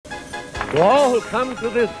To all who come to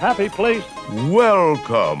this happy place,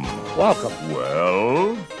 Welcome. welcome.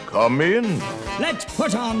 Well, come in. Let's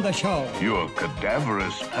put on the show. Your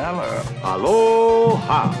cadaverous pallor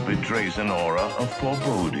Aloha. betrays an aura of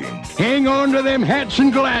foreboding. Hang on to them hats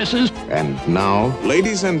and glasses. And now,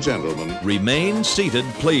 ladies and gentlemen, Remain seated,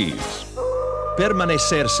 please.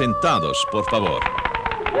 Permanecer sentados, por favor.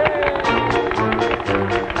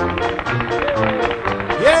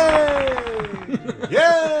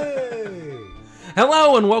 Yay!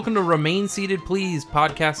 Hello and welcome to Remain Seated Please,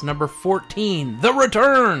 podcast number 14, The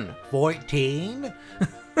Return! 14?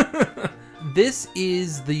 This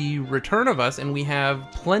is the return of us, and we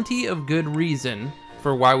have plenty of good reason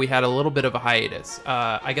for why we had a little bit of a hiatus.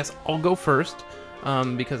 I guess I'll go first,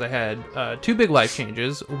 because I had two big life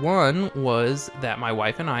changes. One was that my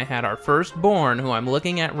wife and I had our firstborn, who I'm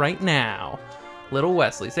looking at right now, little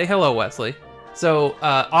Wesley. Say hello, Wesley. So,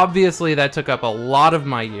 obviously that took up a lot of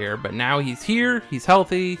my year, but now he's here, he's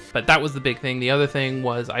healthy, but that was the big thing. The other thing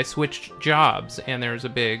was I switched jobs, and there's a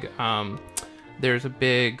big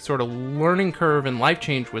sort of learning curve and life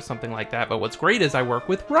change with something like that, but what's great is I work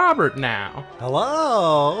with Robert now.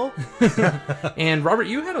 Hello? And Robert,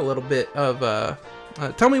 you had a little bit of,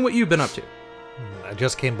 tell me what you've been up to. I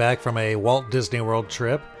just came back from a Walt Disney World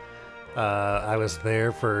trip. I was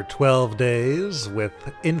there for 12 days with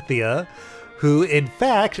Inthia, who in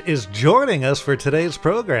fact is joining us for today's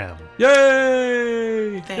program.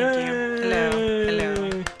 Yay! Thank you.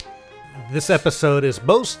 Hello. This episode is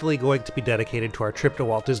mostly going to be dedicated to our trip to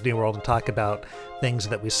Walt Disney World and talk about things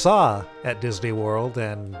that we saw at Disney World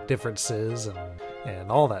and differences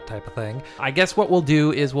and all that type of thing. I guess what we'll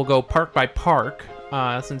do is we'll go park by park,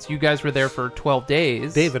 since you guys were there for 12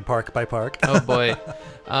 days. David Park by Park. Oh boy.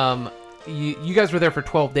 You guys were there for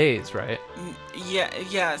 12 days, right?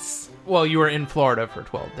 Yes. Well, you were in Florida for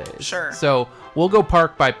 12 days. Sure. So we'll go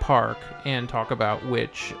park by park and talk about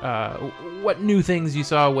what new things you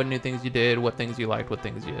saw, what new things you did, what things you liked, what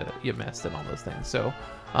things you missed, and all those things. So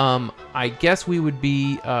I guess we would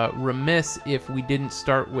be remiss if we didn't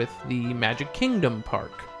start with the Magic Kingdom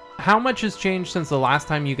park. How much has changed since the last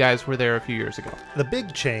time you guys were there a few years ago? The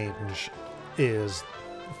big change is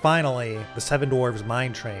finally the Seven Dwarfs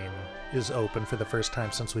Mine Train is open for the first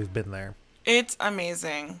time since we've been there. It's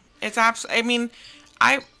amazing. It's I mean,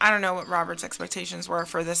 I don't know what Robert's expectations were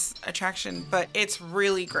for this attraction, but it's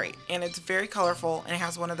really great, and it's very colorful, and it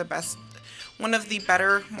has one of the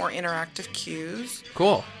better, more interactive queues.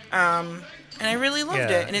 Cool. And I really loved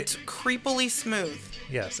Yeah, it, and it's creepily smooth.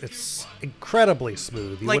 Yes, it's incredibly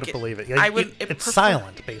smooth. You Like, wouldn't believe it. It's prefer-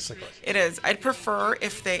 silent, basically. It is. I'd prefer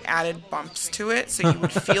if they added bumps to it, so you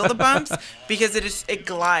would feel the bumps, because it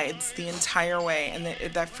glides the entire way, and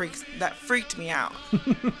that freaked me out.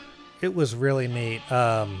 It was really neat.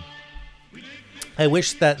 I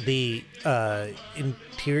wish that the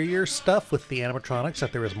interior stuff with the animatronics,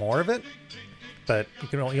 that there was more of it, but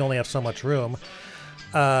you only have so much room.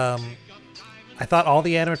 I thought all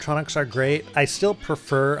the animatronics are great. I still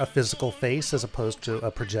prefer a physical face as opposed to a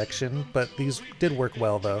projection, but these did work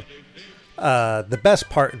well, though. The best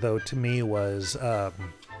part, though, to me was I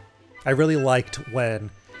really liked when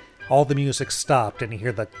all the music stopped and you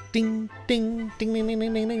hear the ding, ding, ding, ding, ding,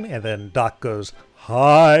 ding, ding, ding, and then Doc goes,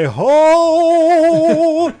 hi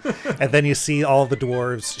ho, and then you see all the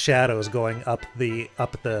dwarves' shadows going up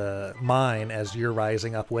the mine as you're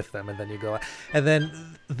rising up with them, and then you go, and then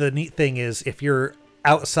the neat thing is if you're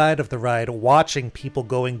outside of the ride watching people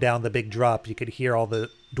going down the big drop, you could hear all the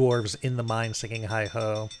dwarves in the mine singing hi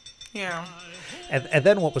ho. Yeah. And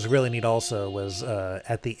then what was really neat also was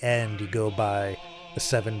at the end you go by the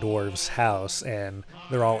Seven Dwarfs' house, and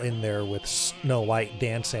they're all in there with Snow White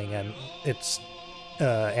dancing, and it's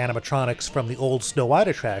animatronics from the old Snow White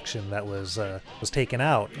attraction that was taken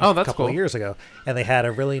out Oh, that's a couple cool. of years ago, and they had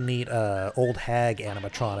a really neat old hag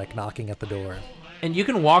animatronic knocking at the door. And you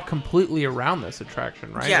can walk completely around this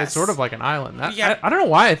attraction, right? Yes. It's sort of like an island. Yeah. I don't know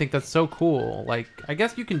why I think that's so cool. Like, I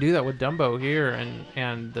guess you can do that with Dumbo here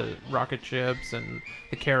and the rocket ships and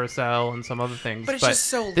the carousel and some other things. But it's just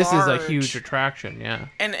so this is a large. huge attraction, yeah.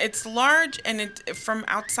 And it's large, and it from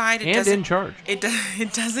outside, And in charge. It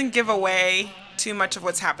doesn't give away too much of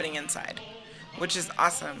what's happening inside, which is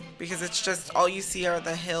awesome, because it's just all you see are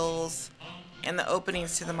the hills and the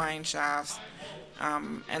openings to the mine shafts.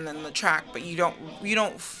 And then the track, but you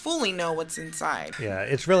don't fully know what's inside. Yeah,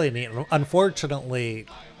 it's really neat. Unfortunately,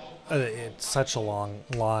 it's such a long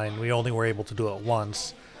line. We only were able to do it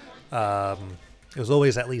once. It was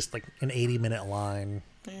always at least like an 80-minute line.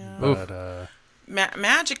 Yeah. But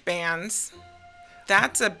Magic bands,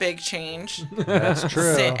 that's a big change. that's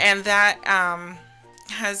true. And that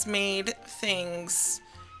has made things,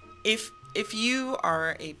 if if you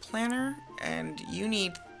are a planner and you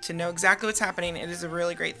need to know exactly what's happening, it is a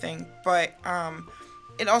really great thing. But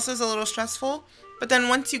it also is a little stressful. But then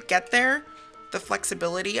once you get there, the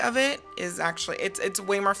flexibility of it is actually, it's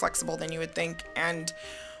way more flexible than you would think. And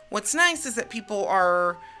what's nice is that people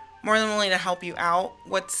are more than willing to help you out.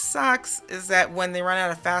 What sucks is that when they run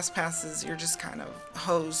out of fast passes, you're just kind of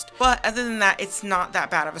hosed. But other than that, it's not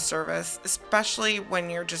that bad of a service, especially when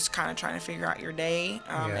you're just kind of trying to figure out your day.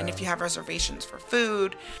 And if you have reservations for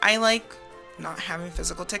food. I like not having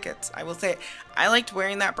physical tickets. I will say it. I liked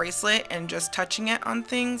wearing that bracelet and just touching it on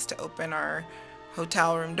things to open our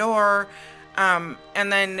hotel room door. And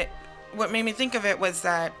then what made me think of it was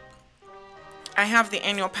that I have the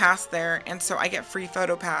annual pass there, and so I get free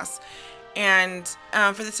photo pass. And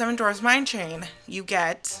for the Seven Dwarfs Mine Train, you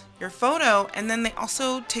get your photo, and then they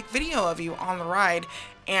also take video of you on the ride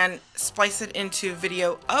and splice it into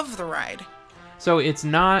video of the ride. So it's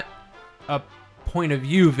not a point of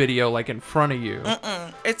view video like in front of you.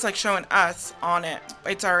 It's like showing us on it.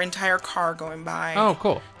 It's our entire car going by. Oh,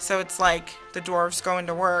 cool. So it's like the dwarves going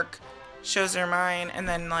to work, shows their mine, and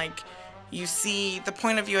then like you see the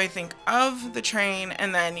point of view, I think, of the train,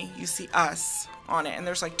 and then you see us on it. And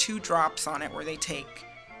there's like 2 drops on it where they take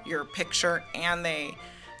your picture and they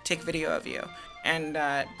take video of you. And,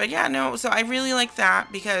 but yeah, no, so I really like that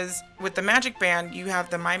because with the Magic Band, you have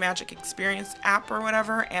the My Magic Experience app or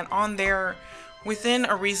whatever, and on there, within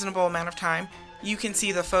a reasonable amount of time, you can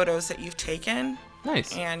see the photos that you've taken.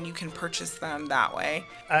 Nice. And you can purchase them that way.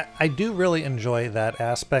 I do really enjoy that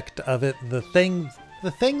aspect of it. The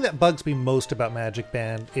thing that bugs me most about Magic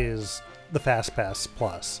Band is the Fast Pass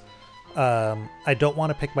Plus. I don't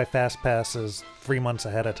want to pick my Fast Passes 3 months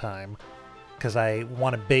ahead of time because I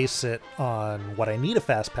want to base it on what I need a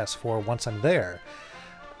Fast Pass for once I'm there.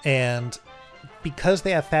 And because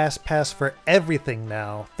they have Fast Pass for everything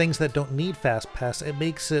now, things that don't need Fast Pass, it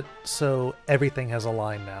makes it so everything has a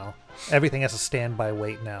line now. Everything has a standby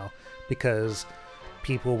wait now because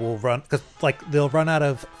people will run, because like they'll run out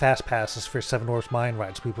of fast passes for Seven Dwarfs Mine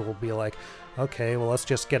rides. People will be like, okay, well let's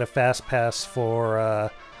just get a fast pass for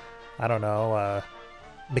I don't know,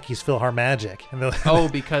 Mickey's PhilharMagic. Oh,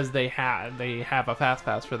 because they have a fast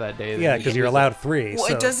pass for that day. Yeah, because you're allowed 3. Well,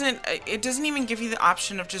 so. it doesn't even give you the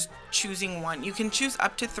option of just choosing one. You can choose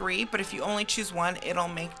up to 3, but if you only choose one, it'll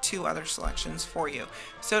make 2 other selections for you.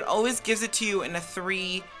 So it always gives it to you in a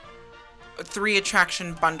 3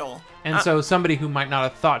 attraction bundle. And so somebody who might not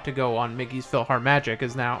have thought to go on Mickey's PhilharMagic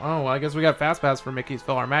is now, oh, well, I guess we got Fast Pass for Mickey's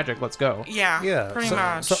PhilharMagic. Let's go. Yeah, pretty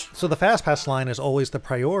much. So the Fast Pass line is always the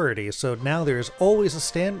priority. So now there's always a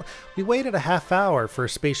stand. We waited a half hour for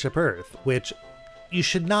Spaceship Earth, which you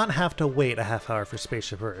should not have to wait a half hour for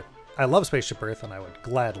Spaceship Earth. I love Spaceship Earth, and I would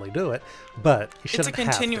gladly do it, but you shouldn't have to.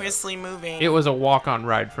 It's a continuously moving. It was a walk-on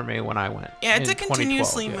ride for me when I went. Yeah, it's a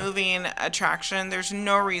continuously moving attraction. There's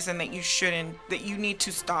no reason that you need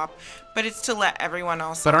to stop, but it's to let everyone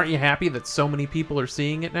else. But aren't you happy that so many people are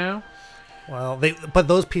seeing it now? Well, but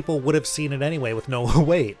those people would have seen it anyway with no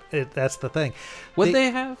wait. That's the thing. Would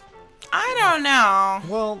they have? I don't know.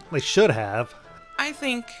 Well, they should have. I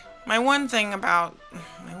think my one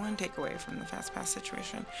takeaway from the Fast Pass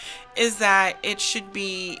situation is that it should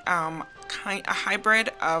be a hybrid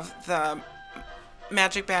of the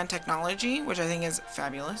Magic Band technology, which I think is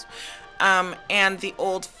fabulous, and the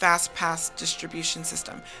old Fast Pass distribution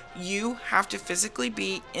system. You have to physically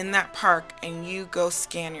be in that park and you go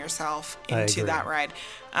scan yourself into that ride.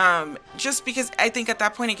 Just because I think at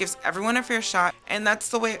that point it gives everyone a fair shot, and that's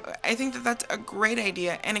the way I think that's a great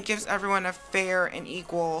idea, and it gives everyone a fair and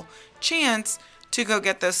equal chance to go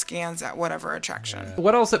get those scans at whatever attraction.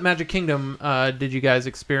 What else at Magic Kingdom did you guys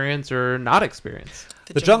experience or not experience?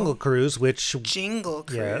 The Jungle Cruise, which Jingle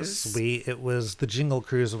Cruise. Yes, it was the Jingle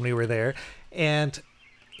Cruise when we were there, and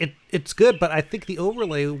it's good, but I think the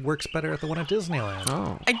overlay works better at the one at Disneyland.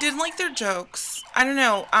 Oh, I did like their jokes. I don't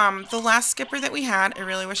know. The last skipper that we had, I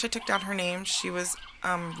really wish I took down her name. She was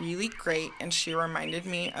really great, and she reminded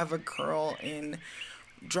me of a girl in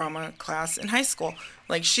drama class in high school.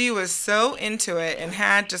 Like, she was so into it and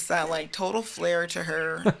had just that like total flair to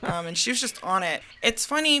her, and she was just on it. It's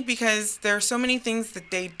funny because there are so many things that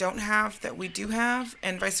they don't have that we do have,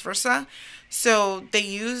 and vice versa. So they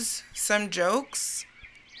use some jokes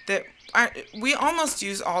that we almost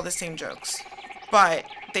use all the same jokes, but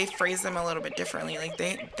they phrase them a little bit differently. Like,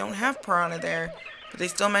 they don't have piranha there, but they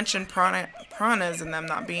still mention piranhas and them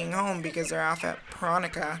not being home because they're off at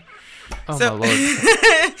Piranha. Oh, so, my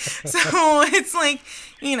Lord. So it's like,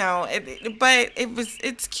 you know, but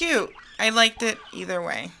it's cute. I liked it either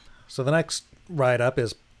way. So the next ride up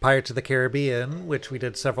is Pirates of the Caribbean, which we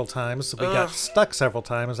did several times. We got Ugh. stuck several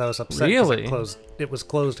times. I was upset 'cause Really? it was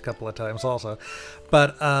closed a couple of times also.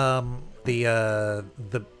 But the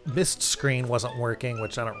mist screen wasn't working,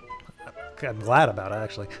 which I'm glad about,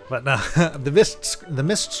 actually. But no, the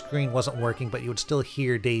mist screen wasn't working, but you would still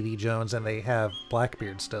hear Davy Jones, and they have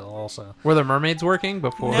Blackbeard still also. Were the mermaids working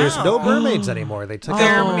before? No. There's no mermaids anymore. They took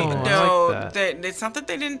They're, out the Oh, mermaids. I no, like that. it's not that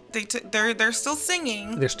they didn't. They're still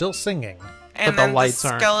singing. They're still singing. And But the then lights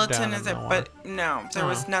aren't skeleton down is in it, the but no, there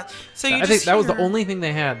was no. So you I just think that was the hear- only thing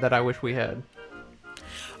they had that I wish we had.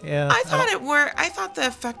 Yeah, I thought the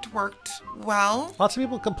effect worked well. lots of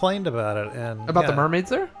people complained about it, and About the yeah. mermaids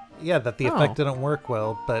there? Yeah, that the Oh. effect didn't work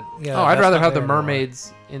well, but yeah. Oh, I'd that's rather not have the there anymore.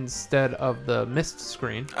 mermaids instead of the mist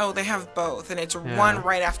screen. Oh, they have both, and it's Yeah. one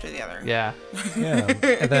right after the other. Yeah. Yeah,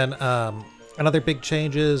 and then another big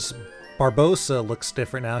change is Barbossa looks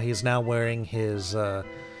different now. He's now wearing his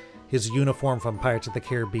uniform from Pirates of the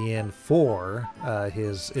Caribbean 4,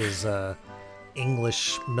 his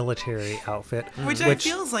English military outfit, Which I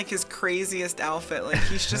feel is like his craziest outfit. Like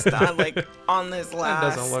he's just on his That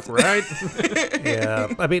last. doesn't look right. yeah.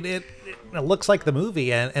 I mean, it looks like the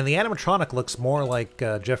movie, and the animatronic looks more like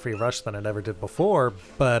Jeffrey Rush than it ever did before.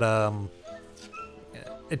 But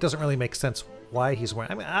it doesn't really make sense why he's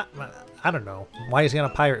wearing. I mean, I don't know. Why is he on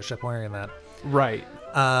a pirate ship wearing that? Right.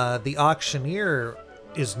 The auctioneer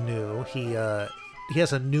is new. He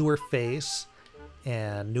has a newer face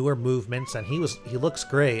and newer movements, and he looks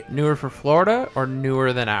great. Newer for Florida or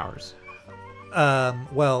newer than ours?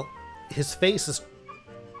 Well, his face is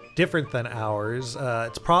different than ours.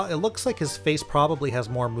 It looks like his face probably has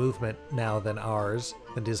more movement now than ours,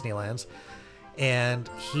 than Disneyland's. And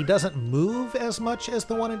he doesn't move as much as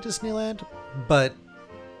the one in Disneyland, but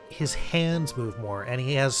his hands move more, and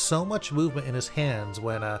he has so much movement in his hands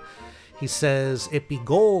when he says, "It be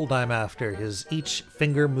gold I'm after." Each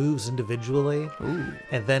finger moves individually. Ooh.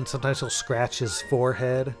 And then sometimes he'll scratch his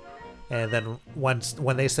forehead. And then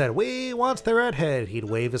when they said, "We wants the redhead," he'd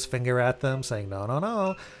wave his finger at them, saying, "No, no,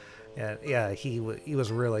 no." And yeah, he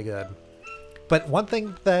was really good. But one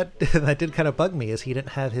thing that did kind of bug me is he didn't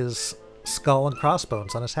have his skull and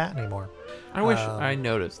crossbones on his hat anymore. I wish I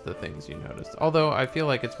noticed the things you noticed. Although I feel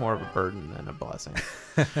like it's more of a burden than a blessing.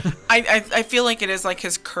 I feel like it is like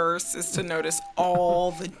his curse is to notice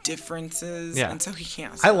all the differences, Yeah. and so he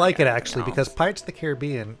can't. I see like it anything actually else. because Pirates of the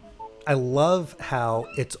Caribbean, I love how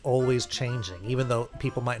it's always changing, even though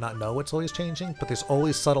people might not know it's always changing, but there's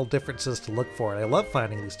always subtle differences to look for. And I love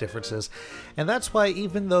finding these differences. And that's why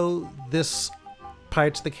even though this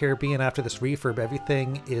Pirates of the Caribbean, after this refurb,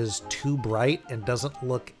 everything is too bright and doesn't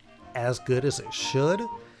look as good as it should,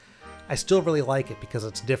 I still really like it because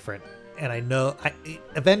it's different. And I know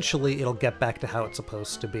eventually it'll get back to how it's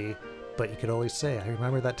supposed to be. But you could always say, I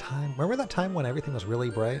remember that time. Remember that time when everything was really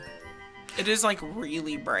bright? It is like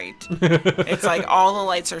really bright. It's like all the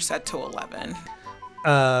lights are set to 11.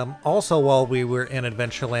 Also, while we were in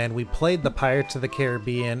Adventureland, we played the Pirates of the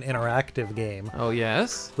Caribbean interactive game, Oh,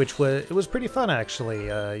 yes? which was pretty fun actually.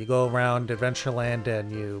 You go around Adventureland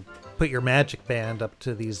and you put your magic band up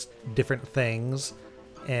to these different things,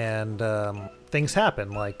 and things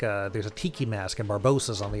happen. Like there's a tiki mask and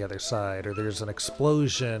Barbossa's on the other side, or there's an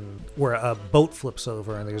explosion where a boat flips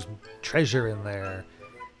over and there's treasure in there,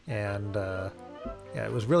 and yeah,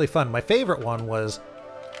 it was really fun. My favorite one was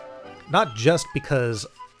not just because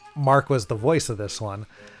Mark was the voice of this one,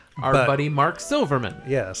 Our but- buddy Mark Silverman.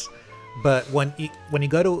 yes, but when you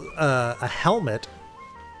go to a helmet,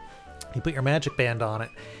 you put your magic band on it,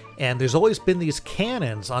 and there's always been these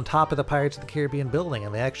cannons on top of the Pirates of the Caribbean building,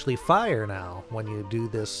 and they actually fire now when you do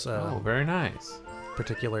this Oh, very nice.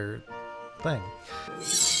 particular thing.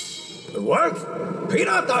 What?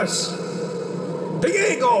 Piratas!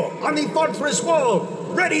 Diego, on the fortress wall!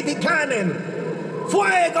 Ready the cannon!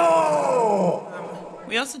 Fuego!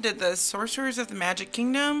 We also did the Sorcerers of the Magic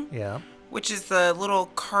Kingdom, Yeah. which is the little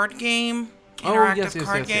card game, Oh, interactive yes,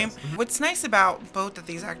 card game. yes. Mhm. What's nice about both of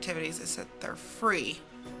these activities is that they're free.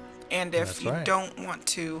 And if That's you right. don't want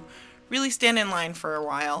to really stand in line for a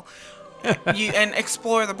while and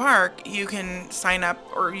explore the park, you can sign up,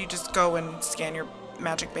 or you just go and scan your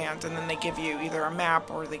magic band, and then they give you either a map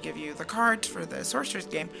or they give you the cards for the Sorcerer's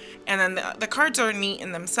game. And then the cards are neat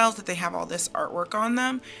in themselves that they have all this artwork on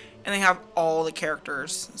them, and they have all the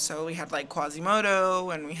characters. So we had like Quasimodo,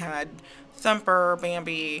 and we had Thumper,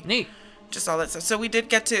 Bambi, Neat. just all that stuff. So we did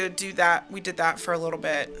get to do that. We did that for a little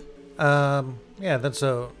bit. Yeah, then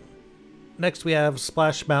so next we have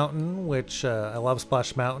Splash Mountain, which I love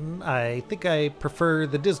Splash Mountain. I think I prefer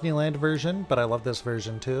the Disneyland version, but I love this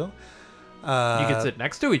version too. You can sit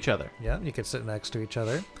next to each other. Yeah, you could sit next to each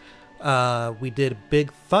other. We did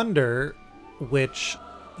Big Thunder, which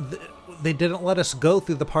they didn't let us go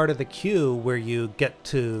through the part of the queue where you get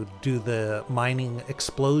to do the mining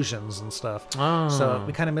explosions and stuff. Oh. So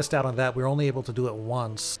we kind of missed out on that. We were only able to do it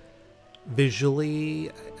once.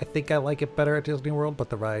 Visually, I think I like it better at Disney World,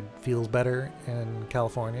 but the ride feels better in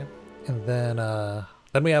California. And then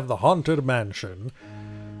we have the Haunted Mansion,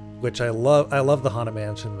 which I love. I love the Haunted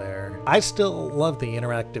Mansion there. I still love the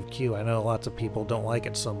interactive queue. I know lots of people don't like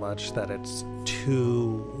it so much, that it's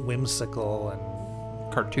too whimsical and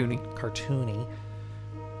cartoony,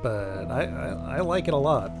 but I like it a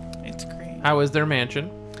lot. It's great. How is their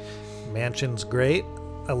mansion? Mansion's great.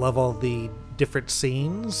 I love all the different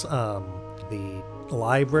scenes. The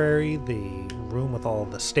library, the room with all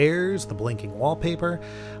the stairs, the blinking wallpaper.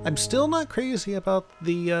 I'm still not crazy about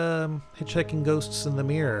the hitchhiking ghosts in the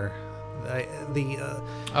mirror.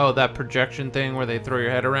 That projection thing where they throw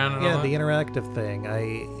your head around and all that? The interactive thing.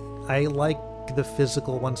 I like the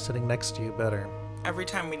physical one sitting next to you better. Every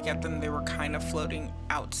time we'd get them, they were kind of floating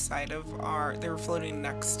outside of they were floating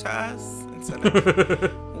next to us instead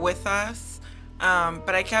of with us.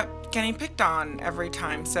 But I kept getting picked on every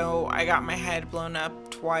time, so I got my head blown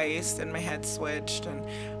up twice and my head switched,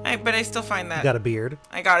 but I still find that... You got a beard?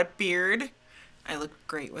 I got a beard. I look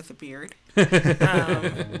great with a beard.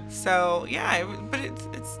 So, yeah, but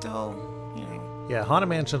it's still, you know... Yeah, Haunted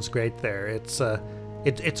Mansion's great there. It's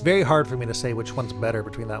very hard for me to say which one's better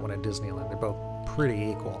between that one and Disneyland. They're both pretty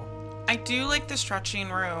equal. I do like the stretching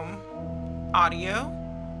room audio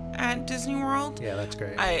at Disney World. Yeah, that's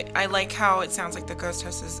great. I like how it sounds like the ghost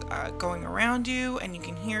house is going around you, and you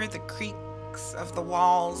can hear the creaks of the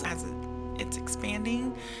walls as it's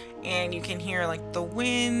expanding, and you can hear like the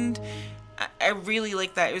wind. I really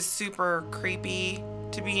like that. It was super creepy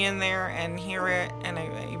to be in there and hear it, and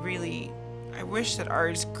I wish that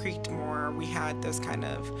ours creaked more. We had those kind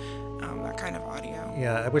of that kind of audio.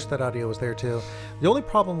 Yeah, I wish that audio was there too. The only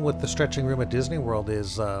problem with the stretching room at Disney World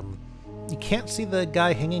is you can't see the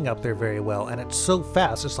guy hanging up there very well, and it's so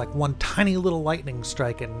fast. It's like one tiny little lightning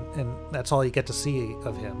strike, and that's all you get to see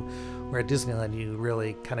of him. Where at Disneyland, you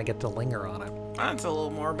really kind of get to linger on it. That's a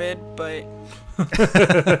little morbid, but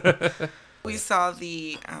we saw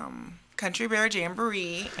the Country Bear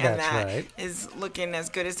Jamboree, and that is looking as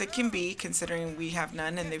good as it can be, considering we have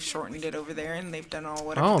none, and they've shortened it over there, and they've done all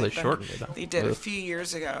whatever. Oh, they shortened it. They did a few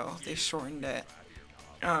years ago. They shortened it.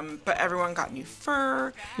 But everyone got new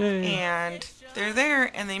fur, and they're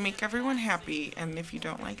there, and they make everyone happy. And if you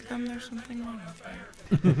don't like them, there's something wrong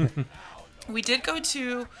with you. We did go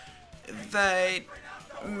to the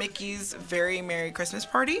Mickey's Very Merry Christmas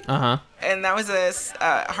Party, and that was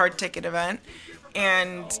a hard ticket event,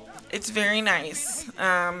 and it's very nice.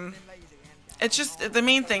 It's just, the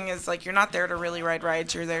main thing is, like, you're not there to really ride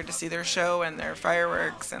rides. You're there to see their show and their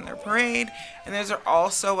fireworks and their parade. And those are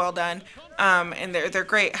all so well done. And they're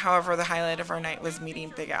great. However, the highlight of our night was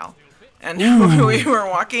meeting Big Al. And we were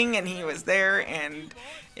walking, and he was there. And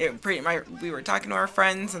we were talking to our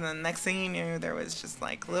friends. And then next thing you knew, there was just,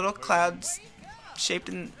 like, little clouds shaped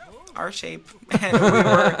in our shape. And we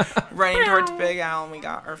were running towards Big Al, and we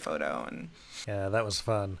got our photo. And yeah, that was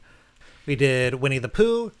fun. We did Winnie the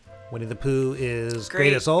Pooh. Winnie the Pooh is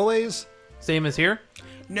great as always. Same as here?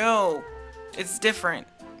 No, it's different.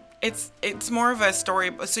 It's more of a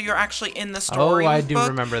story. So you're actually in the story. Oh, I do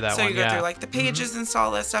remember that so one. So you go through like the pages and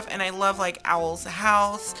all that stuff. And I love like Owl's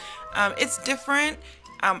House. It's different.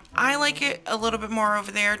 I like it a little bit more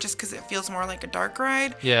over there just because it feels more like a dark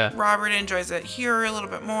ride. Yeah. Robert enjoys it here a little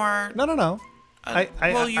bit more. No.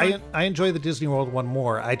 I enjoy the Disney World one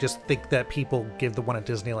more. I just think that people give the one at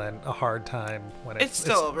Disneyland a hard time when it's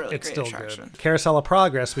still a really great attraction. Good. Carousel of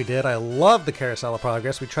Progress we did. I love the Carousel of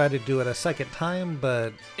Progress. We tried to do it a second time,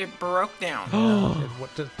 but it broke down.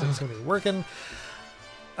 It didn't seem to be working.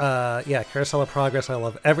 Carousel of Progress. I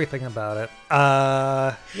love everything about it.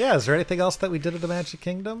 Is there anything else that we did at the Magic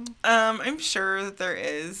Kingdom? I'm sure that there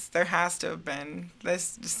is. There has to have been.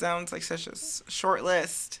 This just sounds like such a short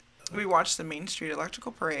list. We watched the Main Street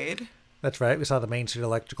Electrical Parade. That's right. We saw the Main Street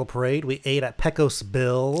Electrical Parade. We ate at Pecos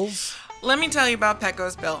Bill's. Let me tell you about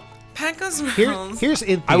Pecos Bill. Pecos Bill's. Here's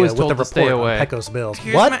Inthea I was told with the to stay report away. on Pecos Bill's.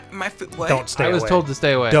 Here's What? What? Don't stay away. I was told to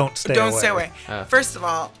stay away. Don't stay away. First of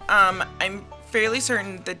all, I'm fairly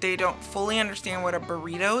certain that they don't fully understand what a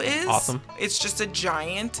burrito is. Awesome. It's just a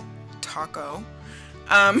giant taco.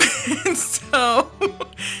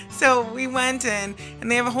 So we went in,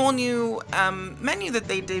 and they have a whole new menu that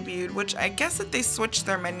they debuted, which I guess that they switched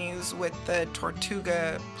their menus with the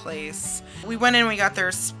Tortuga place. We went in and we got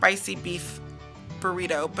their spicy beef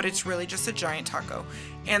burrito, but it's really just a giant taco.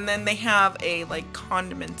 And then they have a like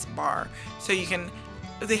condiments bar, so you can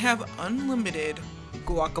they have unlimited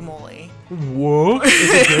guacamole. Whoa.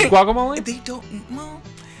 Is it good guacamole? They don't, well,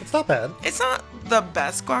 It's not bad. it's not the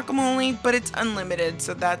best guacamole, but it's unlimited,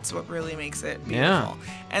 so that's what really makes it beautiful. Yeah.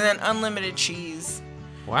 And then unlimited cheese.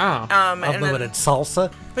 Wow. And then- Unlimited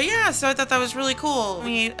salsa. But yeah, so I thought that was really cool.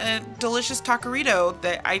 We ate a delicious taquerito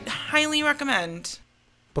that I highly recommend.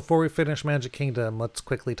 Before we finish Magic Kingdom, let's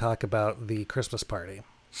quickly talk about the Christmas party.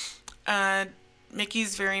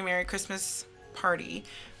 Mickey's Very Merry Christmas Party,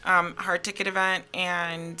 hard ticket event,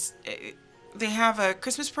 and they have a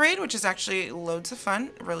Christmas parade, which is actually loads of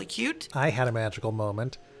fun, really cute. I had a magical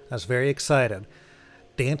moment. I was very excited.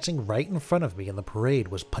 Dancing right in front of me in the parade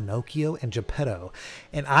was Pinocchio and Geppetto.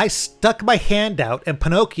 And I stuck my hand out, and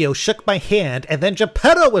Pinocchio shook my hand, and then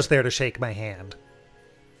Geppetto was there to shake my hand.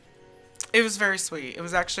 It was very sweet. It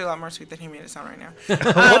was actually a lot more sweet than he made it sound right now.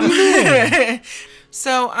 What do you mean?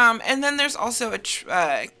 So, and then there's also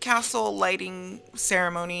a castle lighting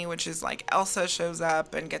ceremony, which is like Elsa shows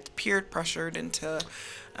up and gets peer pressured into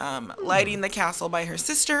lighting the castle by her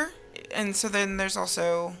sister. And so then there's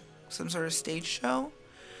also some sort of stage show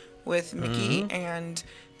with Mickey, and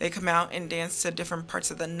they come out and dance to different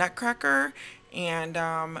parts of the Nutcracker,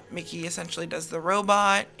 and Mickey essentially does the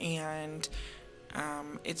robot, and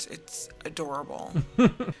it's adorable.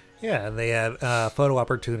 Yeah, and they had photo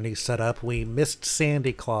opportunities set up. We missed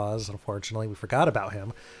Sandy Claus, unfortunately. We forgot about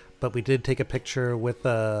him. But we did take a picture with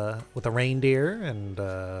a reindeer and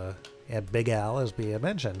Big Al, as we had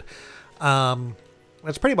mentioned.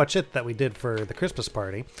 That's pretty much it that we did for the Christmas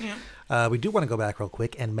party. Yeah. We do want to go back real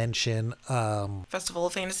quick and mention Festival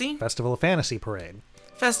of Fantasy. Festival of Fantasy Parade.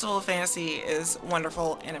 Festival of Fantasy is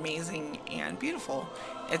wonderful and amazing and beautiful.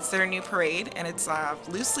 It's their new parade, and it's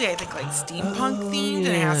loosely, I think, like steampunk themed, and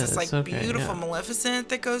it has this like beautiful Maleficent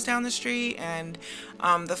that goes down the street, and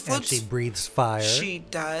the floats. And she breathes fire. She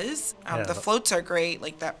does. The floats are great.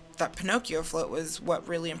 Like that Pinocchio float was what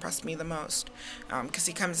really impressed me the most, because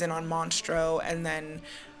he comes in on Monstro, and then.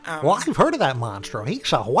 Well, I've heard of that Monstro.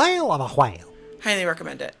 He's a whale of a whale. Highly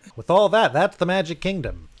recommend it. With all that, that's the Magic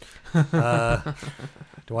Kingdom. Do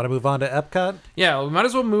you want to move on to Epcot? Yeah, we might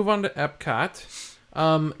as well move on to Epcot.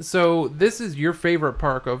 So this is your favorite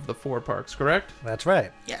park of the 4 parks, correct? That's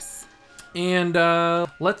right. Yes. And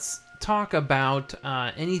let's talk about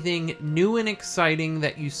anything new and exciting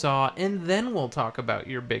that you saw, and then we'll talk about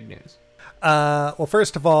your big news. Well,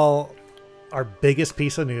 first of all, our biggest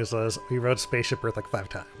piece of news was we rode Spaceship Earth like 5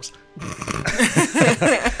 times.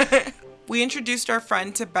 We introduced our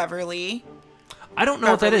friend to Beverly. I don't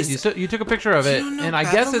know what that is. You took a picture of it, and I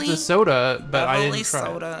guess it's a soda, but I didn't try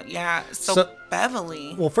soda. Yeah. So So-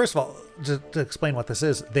 Beverly. Well, first of all, to explain what this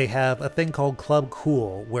is, they have a thing called Club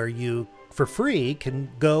Cool where you, for free, can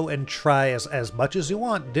go and try as much as you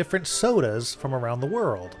want different sodas from around the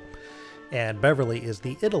world. And Beverly is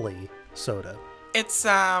the Italy soda. It's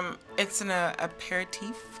an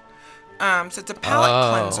aperitif. So it's a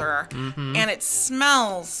palate cleanser, and it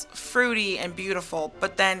smells fruity and beautiful,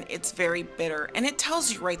 but then it's very bitter, and it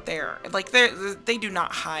tells you right there. Like they do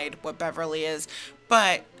not hide what Beverly is,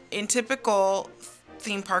 but in typical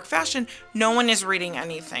theme park fashion, no one is reading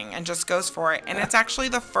anything and just goes for it. And it's actually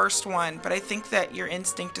the first one, but I think that your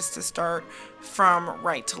instinct is to start from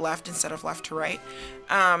right to left instead of left to right.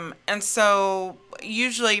 And so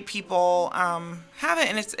usually people have it,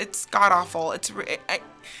 and it's god awful.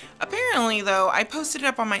 Apparently, though, I posted it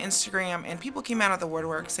up on my Instagram, and people came out of the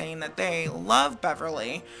woodwork saying that they love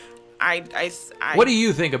Beverly. What do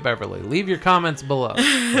you think of Beverly? Leave your comments below.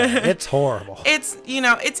 It's horrible. It's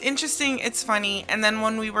interesting, it's funny, and then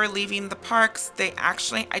when we were leaving the parks,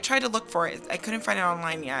 I tried to look for it. I couldn't find it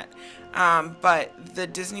online yet. But the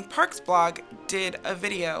Disney Parks blog did a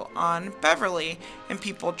video on Beverly and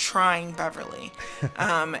people trying Beverly.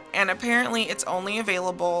 And apparently it's only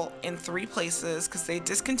available in 3 places because they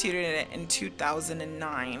discontinued it in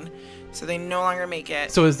 2009. So they no longer make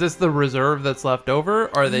it. So is this the reserve that's left over?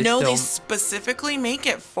 Or are they No, still... they specifically make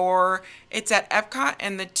it for... It's at Epcot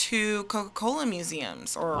and the 2 Coca-Cola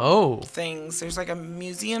museums or things. There's like a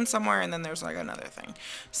museum somewhere, and then there's like another thing.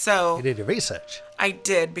 So You did your research. I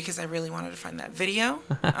did, because I really wanted to find that video.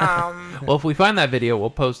 Well, if we find that video, we'll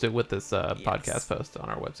post it with this podcast post on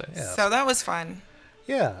our website. Yeah. So that was fun.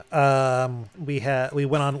 Yeah. We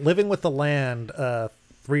went on Living with the Land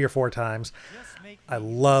 3 or 4 times. I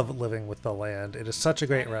love Living with the Land. It is such a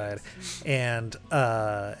great ride. And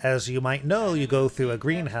as you might know, you go through a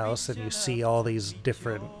greenhouse and you see all these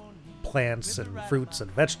different plants and fruits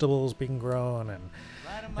and vegetables being grown, and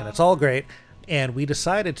it's all great. And we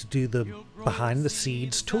decided to do the behind the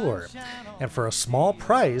seeds tour. And for a small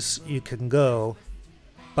price, you can go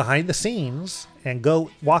behind the scenes and go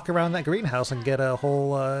walk around that greenhouse and get a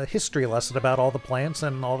whole history lesson about all the plants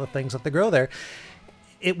and all the things that they grow there.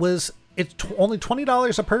 It's only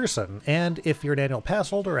 $20 a person, and if you're an annual pass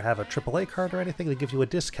holder or have a AAA card or anything, they give you a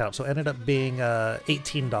discount. So it ended up being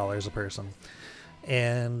 $18 a person,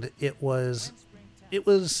 and it was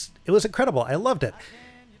incredible. I loved it.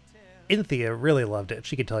 Inthea really loved it.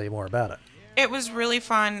 She could tell you more about it. It was really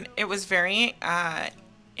fun. It was very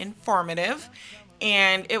informative,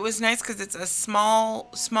 and it was nice because it's a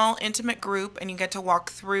small, intimate group, and you get to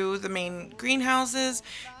walk through the main greenhouses.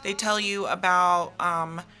 They tell you about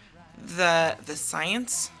the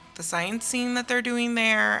science scene that they're doing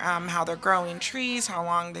there, how they're growing trees, how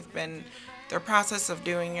long they've been their process of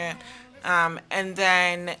doing it. And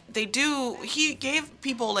then he gave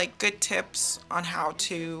people like good tips on how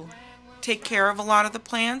to take care of a lot of the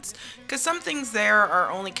plants, because some things there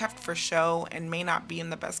are only kept for show and may not be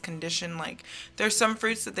in the best condition. Like there's some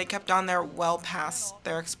fruits that they kept on there well past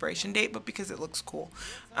their expiration date, but because it looks cool.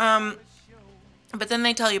 But then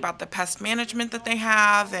they tell you about the pest management that they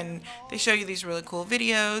have, and they show you these really cool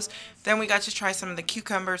videos. Then we got to try some of the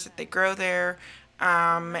cucumbers that they grow there.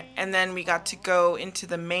 And then we got to go into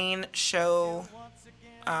the main show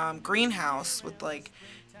greenhouse with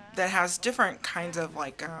that has different kinds of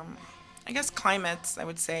I guess climates, I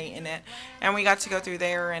would say, in it. And we got to go through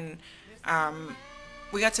there, and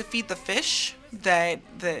we got to feed the fish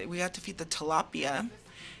we got to feed the tilapia,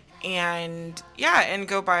 and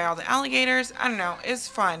go by all the alligators. I don't know, it's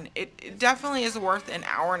fun. It definitely is worth an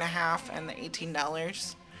hour and a half and the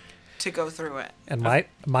 $18 to go through it. And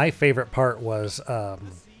my favorite part was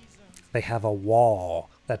they have a wall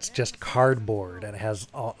that's just cardboard, and it has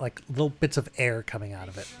little bits of air coming out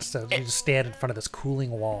of it. So you just stand in front of this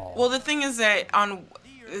cooling wall. Well, the thing is that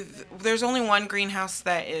there's only one greenhouse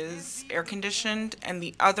that is air conditioned, and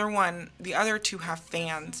the other two have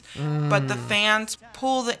fans. But the fans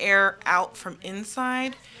pull the air out from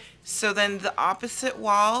inside. So then the opposite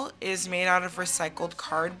wall is made out of recycled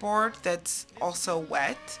cardboard that's also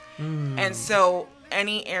wet. And so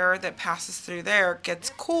any air that passes through there gets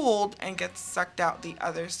cooled and gets sucked out the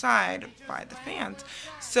other side by the fans.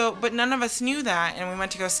 So, but none of us knew that, and we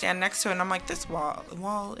went to go stand next to it, and I'm like, this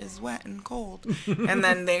wall is wet and cold. And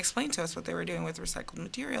then they explained to us what they were doing with recycled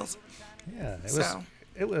materials. Yeah,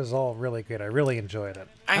 it was all really good. I really enjoyed it.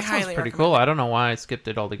 That sounds pretty cool. I don't know why I skipped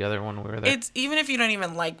it altogether when we were there. It's even if you don't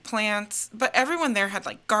even like plants, but everyone there had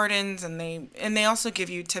gardens, and they also give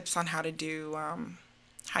you tips on how to do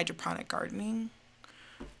hydroponic gardening.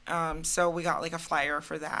 So we got a flyer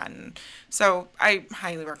for that, and so I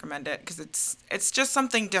highly recommend it because it's just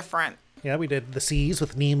something different. Yeah, we did the seas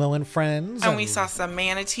with Nemo and friends, and we saw some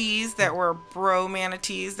manatees that were bro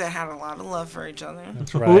manatees that had a lot of love for each other.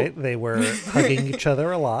 That's right. They were hugging each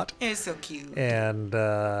other a lot. It was so cute. And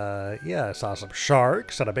I saw some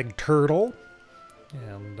sharks and a big turtle,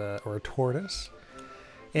 and or a tortoise.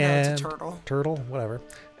 And no, it's a turtle. Turtle, whatever.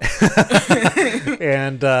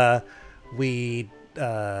 And we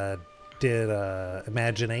did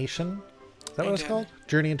Imagination. Is that what it's called?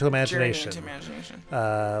 Journey into Imagination.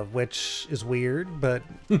 Which is weird, but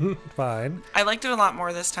fine. I liked it a lot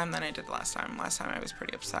more this time than I did last time. Last time I was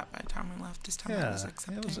pretty upset by the time we left. This time I was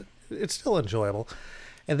accepting. It's still enjoyable.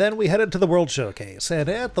 And then we headed to the World Showcase. And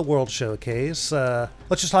at the World Showcase,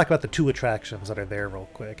 let's just talk about the two attractions that are there real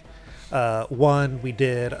quick. One, we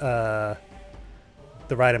did the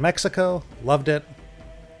ride in Mexico. Loved it.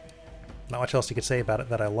 Not much else you could say about it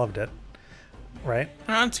that I loved it, right?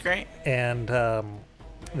 Oh, it's great. And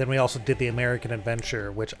then we also did the American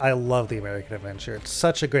Adventure, which I love the American Adventure. It's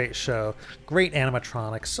such a great show, great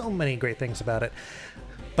animatronics, so many great things about it.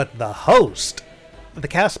 But the host, the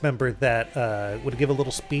cast member that would give a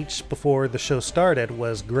little speech before the show started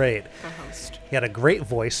was great. The host. He had a great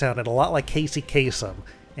voice, sounded a lot like Casey Kasem,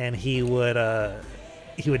 and he would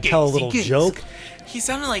tell a little joke. He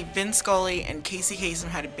sounded like Vince Scully and Casey Kasem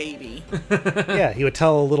had a baby. Yeah, he would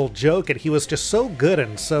tell a little joke, and he was just so good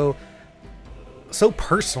and so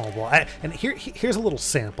personable. And here's a little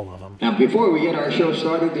sample of him. Now, before we get our show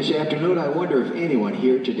started this afternoon, I wonder if anyone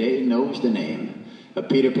here today knows the name of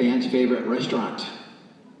Peter Pan's favorite restaurant.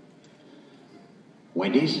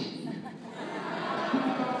 Wendy's?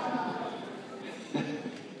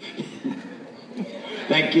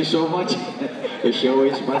 Thank you so much. The show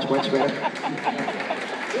is much, much better.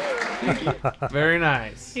 Very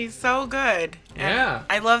nice. He's so good. Yeah.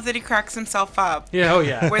 I love that he cracks himself up. Yeah, oh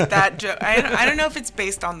yeah. With that joke. I don't know if it's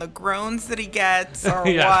based on the groans that he gets or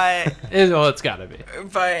what. Well, it's got to be.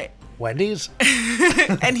 But Wendy's?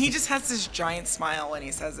 And he just has this giant smile when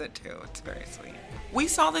he says it too. It's very sweet. We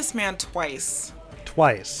saw this man twice.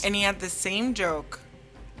 Twice. And he had the same joke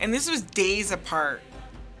And this was days apart.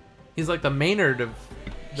 He's like the Maynard of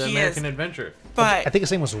the He American is. Adventure. But I think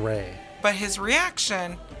his name was Ray. But his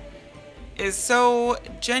reaction is so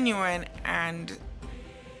genuine, and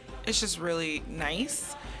it's just really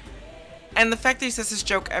nice. And the fact that he says this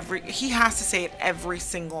joke he has to say it every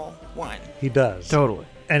single one. He does. Totally.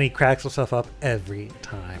 And he cracks himself up every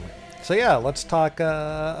time. So yeah, let's talk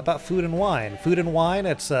about Food and Wine. Food and Wine,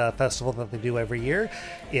 it's a festival that they do every year.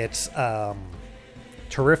 It's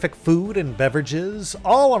terrific food and beverages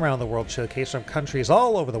all around the world, showcased from countries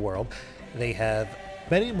all over the world. They have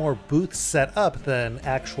many more booths set up than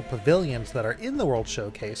actual pavilions that are in the World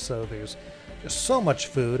Showcase, so there's just so much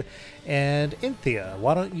food. And Inthia,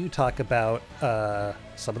 why don't you talk about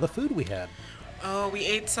some of the food we had? Oh, we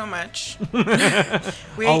ate so much.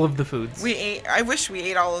 All of the foods. We ate. I wish we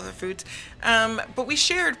ate all of the foods, but we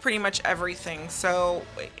shared pretty much everything. So,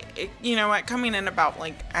 you know what? Coming in about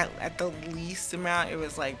like at the least amount, it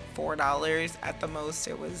was like $4. At the most,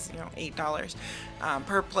 it was $8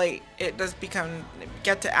 per plate. It does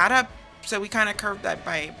get to add up. So we kind of curved that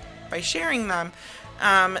by sharing them.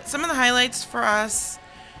 Some of the highlights for us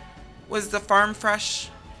was the Farm Fresh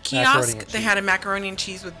kiosk. They had a macaroni and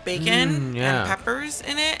cheese with bacon and peppers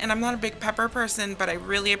in it, and I'm not a big pepper person, but I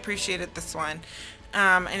really appreciated this one.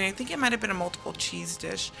 And I think it might have been a multiple cheese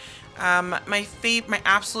dish. My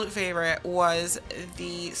absolute favorite was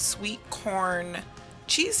the sweet corn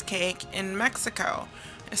cheesecake in Mexico.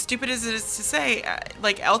 As stupid as it is to say,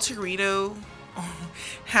 like El Torito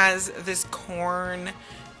has this corn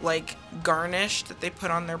like garnish that they put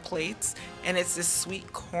on their plates, and it's this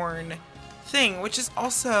sweet corn thing, which is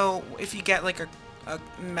also, if you get like a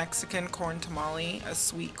Mexican corn tamale, a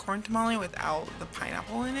sweet corn tamale without the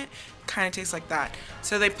pineapple in it, kind of tastes like that.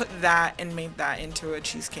 So they put that and made that into a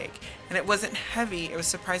cheesecake, and it wasn't heavy. It was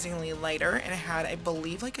surprisingly lighter, and it had, I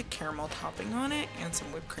believe, like a caramel topping on it and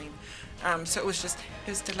some whipped cream. So it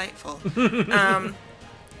was delightful.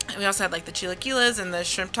 We also had like the chilaquiles and the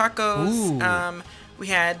shrimp tacos. We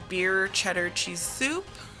had beer cheddar cheese soup,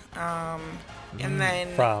 and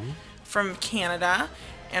then from Canada,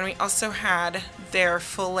 and we also had their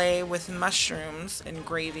filet with mushrooms and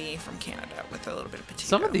gravy from Canada with a little bit of potato.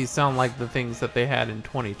 Some of these sound like the things that they had in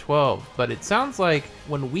 2012, but it sounds like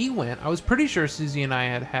when we went, I was pretty sure Susie and I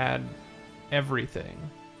had everything.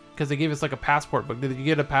 Because they gave us like a passport book. Did you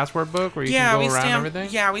get a passport book where you can go around everything?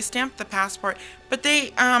 Yeah, we stamped the passport. But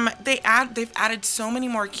they've added so many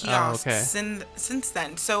more kiosks since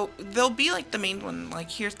then. So they'll be like the main one,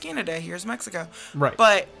 like here's Canada, here's Mexico. Right.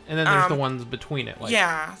 But and then there's the ones between it, like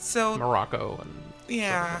so Morocco and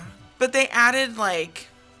yeah. But they added like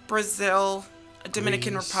Brazil,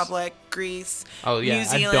 Dominican Republic, Greece, New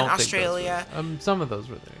Zealand, Australia. Some of those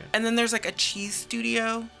were there. And then there's like a cheese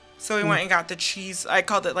studio. So we went and got the cheese. I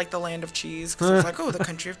called it like the land of cheese because I was like, oh, the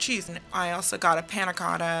country of cheese. And I also got a panna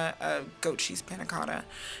cotta, a goat cheese panna cotta.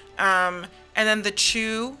 And then the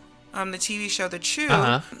Chew, the TV show The Chew,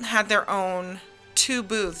 had their own 2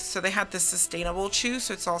 booths. So they had the sustainable Chew,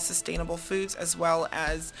 so it's all sustainable foods, as well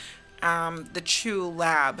as the Chew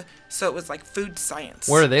Lab. So it was like food science.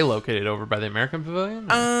 Where are they located? Over by the American Pavilion?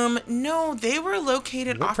 No, they were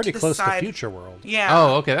located off to the side. Pretty close to Future World. Yeah.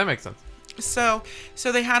 Oh, okay, that makes sense. So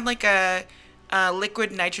they had like a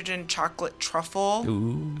liquid nitrogen chocolate truffle.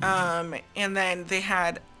 Ooh. And then they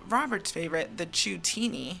had Robert's favorite, the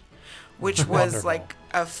Chewtini, which was like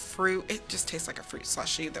a fruit. It just tastes like a fruit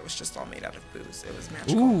slushie that was just all made out of booze. It was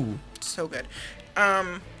magical. Ooh. So good.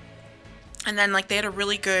 And then like they had a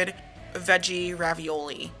really good veggie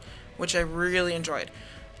ravioli, which I really enjoyed.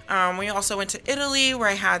 We also went to Italy, where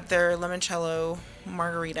I had their limoncello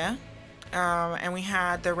margarita. And we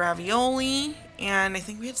had the ravioli, and I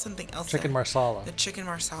think we had something else. Chicken marsala. The chicken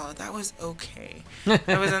marsala. That was okay. That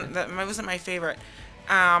wasn't my favorite.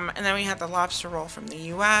 And then we had the lobster roll from the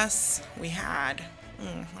U.S. We had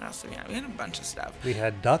what else did we have? We had a bunch of stuff. We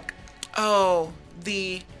had duck. Oh,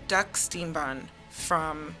 the duck steam bun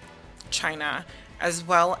from China, as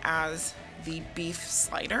well as the beef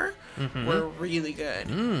slider, were really good.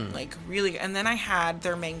 Like really. And then I had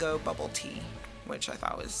their mango bubble tea, which I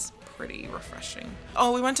thought was pretty refreshing.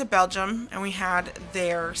 Oh, we went to Belgium, and we had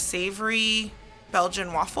their savory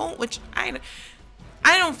Belgian waffle, which I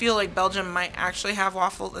don't feel like Belgium might actually have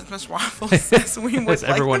as much waffles as we would. As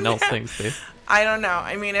everyone else thinks they. I don't know.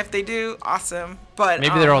 I mean, if they do, awesome. But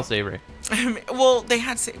Maybe they're all savory. Well, they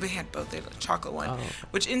had both. They had a chocolate one, Oh.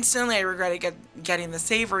 which instantly I regretted getting the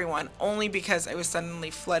savory one, only because I was suddenly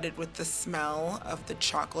flooded with the smell of the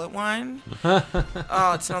chocolate one.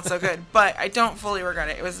 Oh, it smelled so good, but I don't fully regret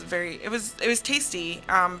it. It was tasty,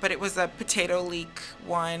 but it was a potato leek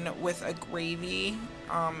one with a gravy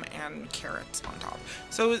and carrots on top.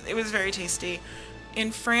 So it was very tasty.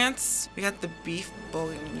 In France, we got the beef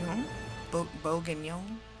bourguignon.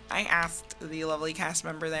 Bourguignon. I asked the lovely cast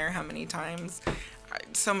member there so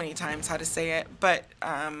many times how to say it, but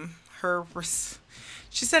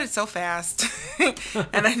she said it so fast,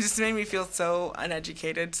 and it just made me feel so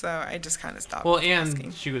uneducated, so I just kind of stopped. Well, and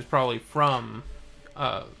asking. she was probably from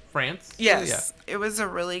France. Yes, It was a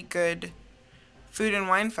really good food and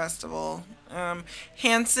wine festival.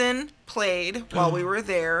 Hanson played while we were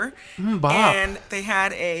there, Bop. and they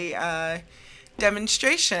had a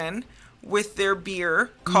demonstration with their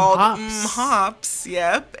beer called Hops,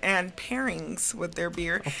 yep, and pairings with their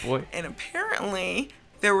beer. Oh boy. And apparently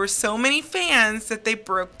there were so many fans that they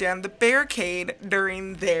broke down the barricade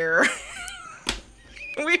during their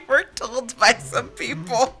we were told by some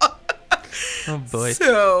people. Oh boy.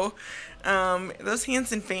 So, those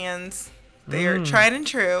Hanson fans, they are tried and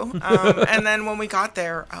true. And then when we got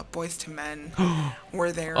there, Boys to Men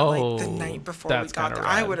were there like the night before we that's got kinda there.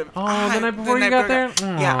 I rad. would have. The night before you got there?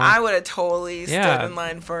 Yeah, Aw. I would have totally Yeah. stood in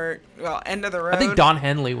line for end of the road. I think Don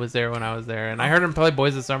Henley was there when I was there, and I heard him play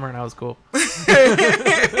Boys of Summer, and I was cool.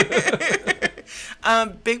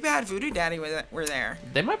 Big Bad Voodoo Daddy were there.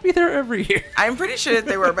 They might be there every year. I'm pretty sure that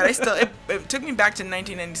they were, but it took me back to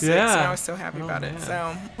 1996, and Yeah. I was so happy about it. man.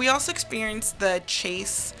 So we also experienced the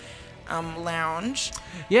Chase Lounge.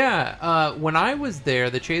 Yeah, when I was there,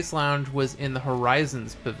 the Chase Lounge was in the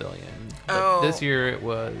Horizons Pavilion. But this year it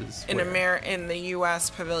was in the U.S.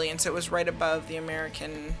 Pavilion, so it was right above the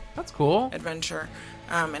American That's cool. Adventure,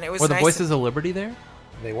 and it was Were the nice. Voices of Liberty there?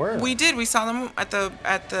 They were. We did. We saw them at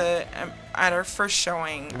our first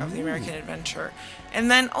showing of the American Adventure,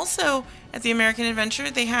 and then also at the American Adventure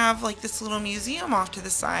they have like this little museum off to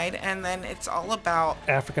the side, and then it's all about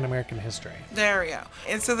African American history. There we go.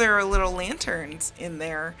 And so there are little lanterns in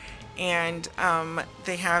there, and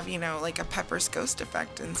they have like a Pepper's Ghost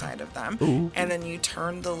effect inside of them. Ooh. And then you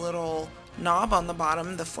turn the little knob on the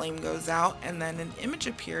bottom, the flame goes out, and then an image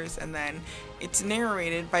appears, and then it's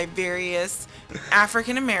narrated by various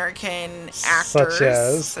African American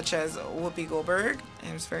actors, such as Whoopi Goldberg.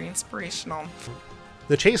 It was very inspirational.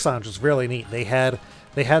 The Chase Lounge was really neat. They had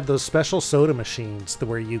those special soda machines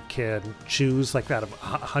where you can choose like out of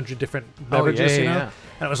 100 different beverages, yeah.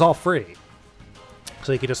 and it was all free.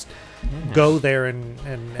 So you could just go there and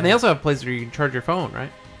they also have a place where you can charge your phone,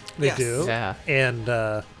 right? They Yes. do. Yeah.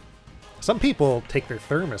 And some people take their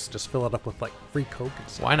thermos, just fill it up with like free Coke and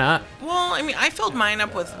stuff. Why not? Well, I mean, I filled mine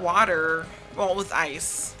up with water, with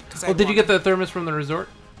ice. Well, did you get the thermos from the resort?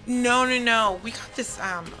 No. We got this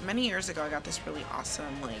many years ago. I got this really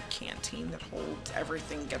awesome like canteen that holds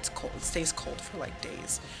everything. Gets cold, it stays cold for like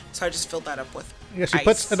days. So I just filled that up with Yeah, she ice.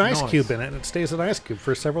 puts an ice Nice. cube in it, and it stays an ice cube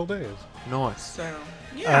for several days. Nice. So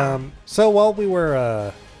yeah. So while we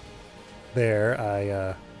were there,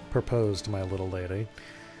 I proposed to my little lady,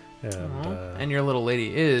 and And your little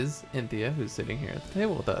lady is Inthia, who's sitting here at the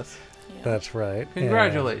table with us. that's right.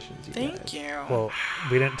 Congratulations, you Thank guys. you. Well,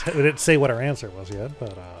 we didn't say what our answer was yet,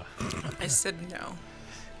 but I said no.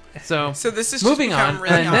 So this is moving just on, become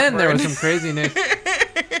really and then there was awkward. some crazy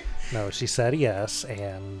news. no, she said yes,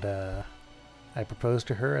 and I proposed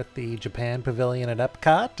to her at the Japan Pavilion at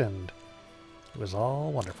Epcot, and it was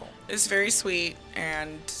all wonderful. It's very sweet,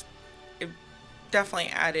 and it definitely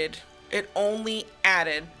added. It only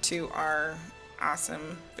added to our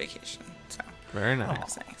awesome vacation. So Very nice. that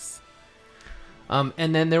was nice.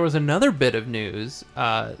 And then there was another bit of news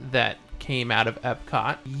that came out of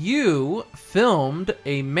Epcot. You filmed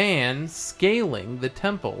a man scaling the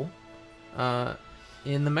temple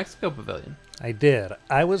in the Mexico Pavilion. I did.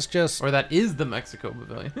 I was just Or that is the Mexico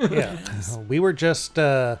Pavilion. yeah. We were just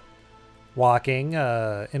walking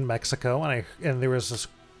in Mexico, and there was this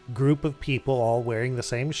group of people all wearing the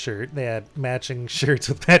same shirt. They had matching shirts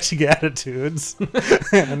with matching attitudes.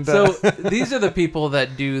 And, So these are the people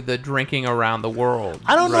that do the drinking around the world.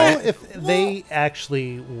 I don't right? know if they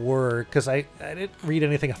actually were, because I didn't read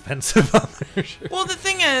anything offensive on their shirt. Well, the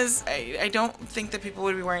thing is, I don't think that people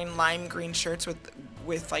would be wearing lime green shirts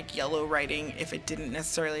with like yellow writing if it didn't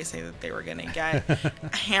necessarily say that they were gonna get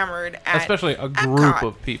hammered at Especially a group Epcot.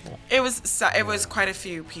 of people. It was quite a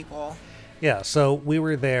few people. Yeah, so we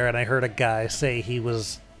were there, and I heard a guy say he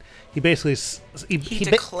was he basically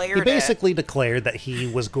declared declared that he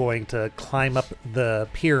was going to climb up the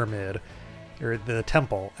pyramid or the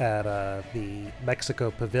temple at the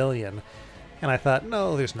Mexico Pavilion. And I thought,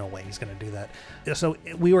 no, there's no way he's going to do that. So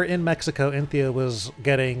we were in Mexico. Cynthia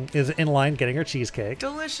is in line getting her cheesecake.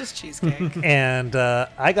 Delicious cheesecake. And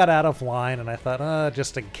I got out of line, and I thought,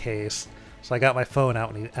 just in case. So I got my phone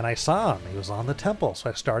out, and I saw him. He was on the temple.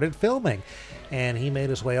 So I started filming. And he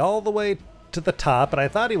made his way all the way to the top. And I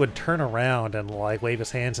thought he would turn around and like wave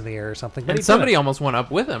his hands in the air or something. But and somebody almost went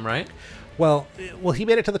up with him, right? Well, he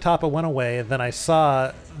made it to the top and went away. And then I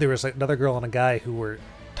saw there was another girl and a guy who were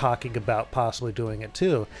talking about possibly doing it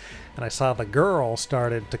too, and I saw the girl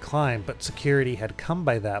started to climb, but security had come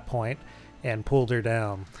by that point and pulled her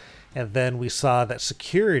down. And then we saw that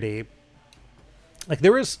security, like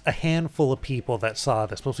there was a handful of people that saw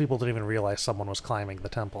this. Most people didn't even realize someone was climbing the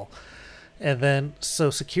temple. And then so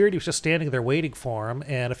security was just standing there waiting for him,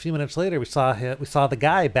 and a few minutes later we saw the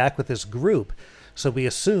guy back with his group. So we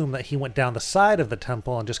assumed that he went down the side of the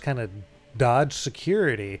temple and just kind of dodged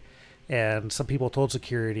security. And some people told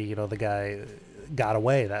security, the guy got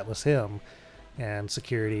away. That was him. And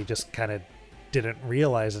security just kind of didn't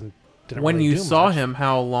realize and didn't when really you do saw much. him,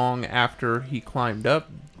 how long after he climbed up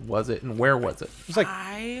was it, and where was it? It was like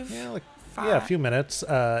five. A few minutes.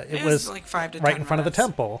 It was was like 5 to 10 right in front of the minutes.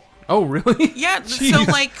 temple. Oh, really? Yeah.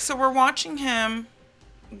 So we're watching him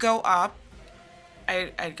go up.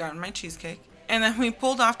 I'd gotten my cheesecake, and then we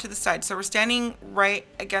pulled off to the side. So we're standing right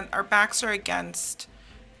against. Our backs are against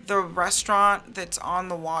the restaurant that's on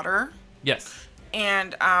the water. Yes.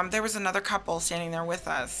 And there was another couple standing there with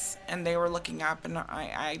us, and they were looking up, and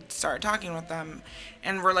I started talking with them,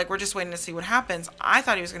 and we're just waiting to see what happens. I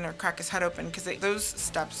thought he was going to crack his head open because those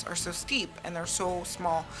steps are so steep and they're so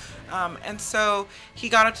small. And so he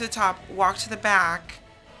got up to the top, walked to the back,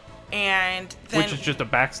 and then... Which is just a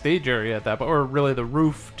backstage area at that point, or really the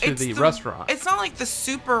roof to the restaurant. It's not like the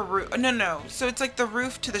super roof. No. So it's like the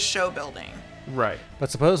roof to the show building. Right.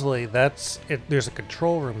 But supposedly that's it. There's a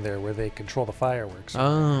control room there where they control the fireworks.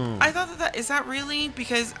 Oh. I thought that is that really?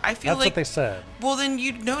 Because I feel that's like... what they said. Well, then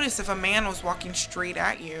you'd notice if a man was walking straight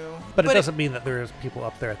at you. But it doesn't mean that there's people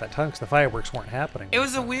up there at that time because the fireworks weren't happening. It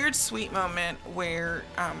was a weird, sweet moment where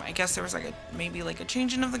I guess there was maybe a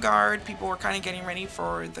changing of the guard. People were kind of getting ready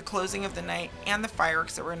for the closing of the night and the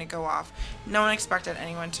fireworks that were going to go off. No one expected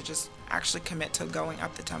anyone to just actually commit to going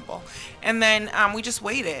up the temple. And then we just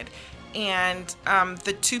waited. And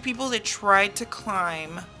the two people that tried to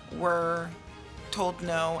climb were told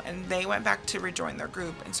no, and they went back to rejoin their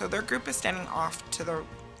group. And so their group is standing off to the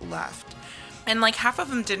left. And half of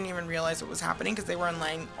them didn't even realize what was happening because they were in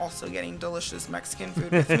line also getting delicious Mexican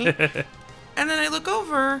food with me. And then I look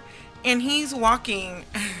over, and he's walking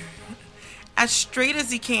as straight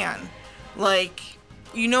as he can.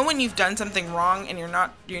 When you've done something wrong and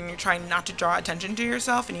you're trying not to draw attention to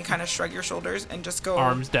yourself, and you kind of shrug your shoulders and just go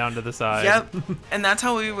arms down to the side. Yep. And that's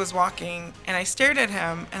how he was walking. And I stared at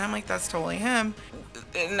him, and I'm like, that's totally him.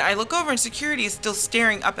 And I look over, and security is still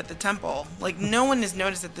staring up at the temple. No one has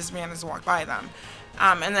noticed that this man has walked by them.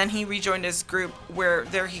 And then he rejoined his group, where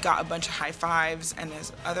there he got a bunch of high fives, and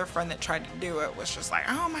his other friend that tried to do it was just like,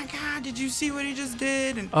 oh my God, did you see what he just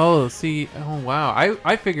did? And oh wow.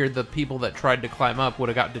 I figured the people that tried to climb up would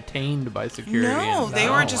have got detained by security. No, they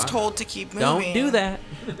were just told to keep moving. Don't do that.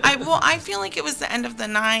 I feel like it was the end of the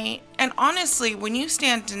night. And honestly, when you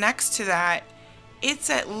stand next to that, it's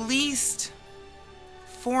at least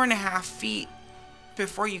 4.5 feet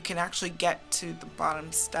before you can actually get to the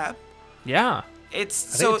bottom step. Yeah. I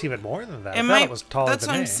think it's even more than that. I thought it was taller that's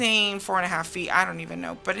than what me. I'm saying, 4.5 feet. I don't even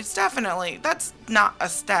know, but it's definitely, that's not a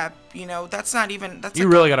step. That's not even. That's you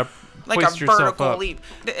really gotta hoist a yourself vertical up. leap.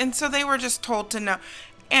 And so they were just told to know.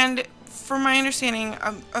 And from my understanding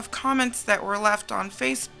of comments that were left on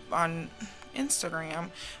Instagram,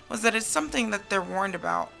 was that it's something that they're warned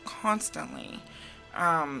about constantly.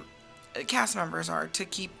 Cast members are to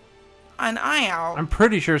keep an eye out. I'm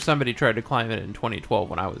pretty sure somebody tried to climb it in 2012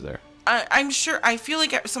 when I was there. I'm sure. I feel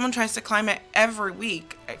like if someone tries to climb it every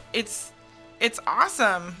week. It's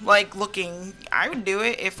awesome. Looking, I would do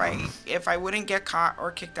it if I wouldn't get caught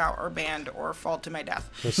or kicked out or banned or fall to my death.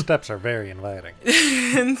 The steps are very inviting.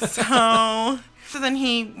 And so then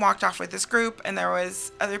he walked off with his group, and there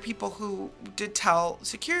was other people who did tell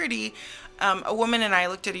security. A woman and I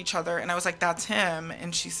looked at each other, and I was like, "That's him,"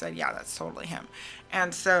 and she said, "Yeah, that's totally him."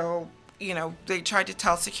 And so they tried to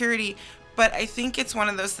tell security. But I think it's one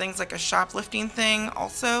of those things, like a shoplifting thing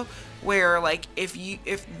also, where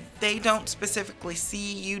if they don't specifically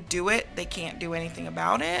see you do it, they can't do anything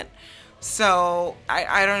about it. So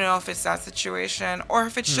I don't know if it's that situation or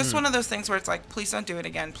if it's just one of those things where it's like, please don't do it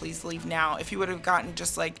again. Please leave now. If he would have gotten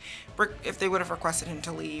just like, if they would have requested him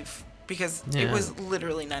to leave, because it was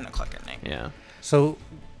literally 9 o'clock at night. Yeah. So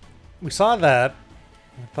we saw that.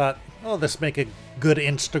 I thought, oh, this make a good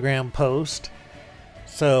Instagram post.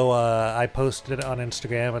 So I posted it on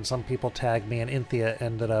Instagram, and some people tagged me, and Inthia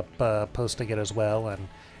ended up posting it as well and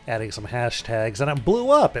adding some hashtags, and it blew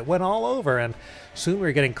up. It went all over, and soon we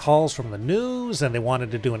were getting calls from the news, and they wanted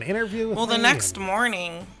to do an interview with me. Well, the next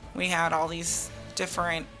morning, we had all these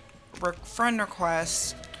different friend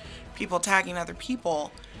requests, people tagging other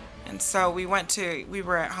people, and so we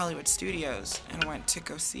were at Hollywood Studios and went to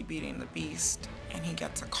go see Beating the Beast, and he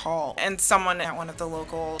gets a call, and someone at one of the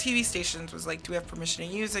local TV stations was like, do we have permission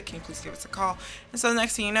to use it? Can you please give us a call? And so the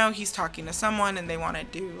next thing you know, he's talking to someone, and they want to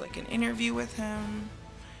do like an interview with him.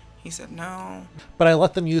 He said no. But I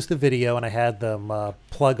let them use the video, and I had them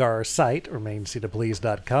plug our site,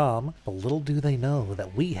 remainseatedplease.com. But little do they know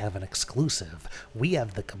that we have an exclusive. We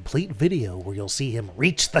have the complete video where you'll see him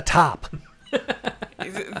reach the top.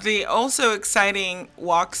 The also exciting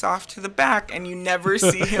walks off to the back, and you never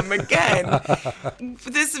see him again.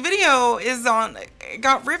 This video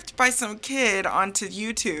got ripped by some kid onto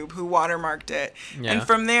YouTube who watermarked it. Yeah. And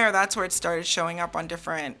from there, that's where it started showing up on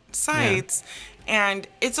different sites. Yeah. And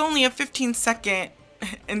it's only a 15-second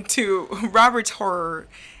into Robert's horror,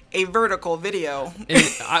 a vertical video.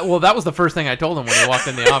 Well, that was the first thing I told him when he walked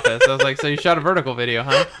in the office. I was like, so you shot a vertical video,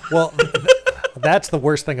 huh? Well, that's the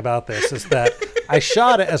worst thing about this, is that I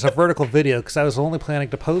shot it as a vertical video because I was only planning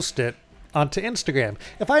to post it onto Instagram.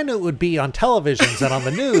 If I knew it would be on televisions and on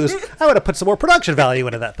the news, I would have put some more production value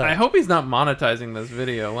into that thing. I hope he's not monetizing this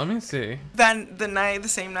video. Let me see. Then the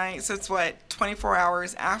same night, so it's 24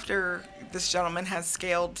 hours after this gentleman has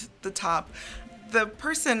scaled the top, the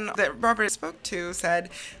person that Robert spoke to said,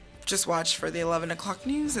 just watch for the 11 o'clock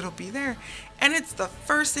news, it'll be there. And it's the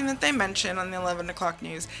first thing that they mention on the 11 o'clock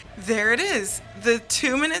news. There it is, the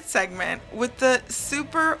 2-minute segment with the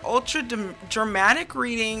super ultra dramatic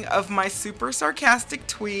reading of my super sarcastic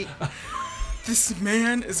tweet. This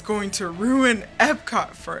man is going to ruin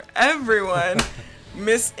Epcot for everyone.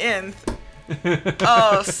 Miss Inth,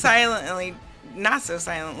 silently, not so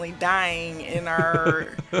silently, dying in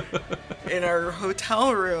our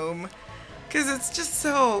hotel room, because it's just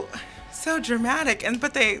so dramatic.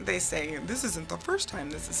 But they say this isn't the first time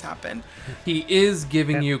this has happened. He is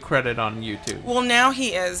giving you credit on YouTube. Well, now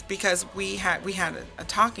he is, because we had a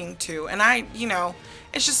talking to, and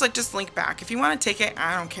it's just like, just link back if you want to take it.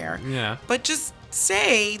 I don't care. Yeah. But just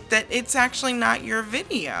say that it's actually not your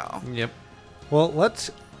video. Yep. Well, let's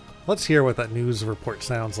hear what that news report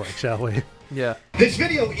sounds like, shall we? Yeah. This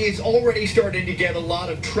video is already starting to get a lot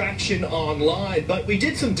of traction online, but we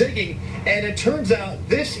did some digging, and it turns out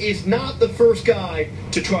this is not the first guy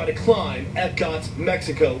to try to climb Epcot's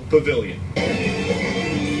Mexico Pavilion.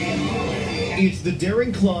 It's the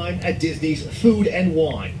daring climb at Disney's Food and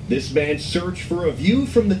Wine. This man's search for a view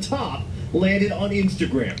from the top landed on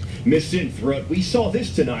Instagram. Miss Inth wrote, "We saw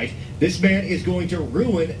this tonight. This man is going to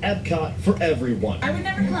ruin Epcot for everyone." I would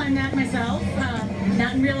never climb that myself.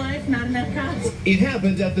 Not in real life, not in Epcot. It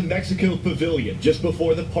happened at the Mexico Pavilion just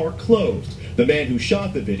before the park closed. The man who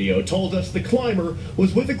shot the video told us the climber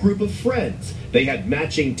was with a group of friends. They had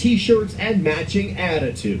matching t-shirts and matching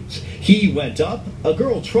attitudes. He went up, a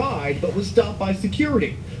girl tried, but was stopped by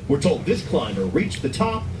security. We're told this climber reached the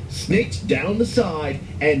top, snaked down the side,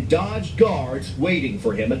 and dodged guards waiting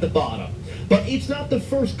for him at the bottom. But it's not the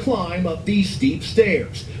first climb up these steep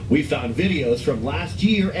stairs. We found videos from last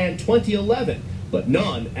year and 2011, but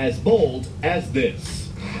none as bold as this.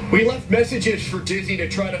 We left messages for Disney to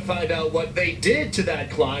try to find out what they did to that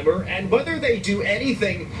climber and whether they do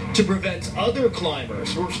anything to prevent other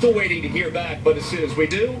climbers. We're still waiting to hear back, but as soon as we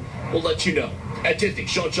do, we'll let you know. At Disney,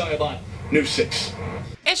 Sean Chiabot, News 6.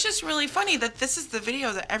 It's just really funny that this is the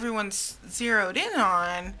video that everyone's zeroed in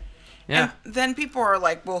on. Yeah. And then people are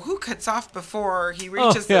like, well, who cuts off before he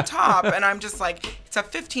reaches the top? And I'm just like, it's a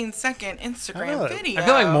 15-second Instagram video. I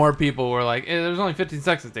feel like more people were like, there's only 15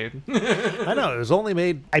 seconds, dude. I know. It was only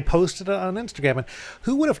made... I posted it on Instagram, and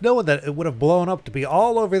who would have known that it would have blown up to be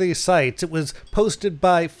all over these sites? It was posted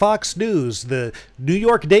by Fox News, the New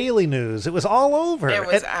York Daily News. It was all over. It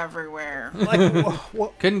was everywhere.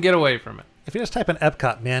 Like, couldn't get away from it. If you just type in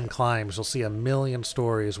Epcot Man Climbs, you'll see a million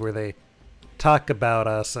stories where they talk about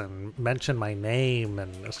us and mention my name,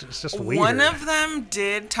 and it's just weird. One of them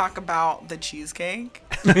did talk about the cheesecake.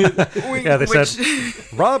 Yeah, they said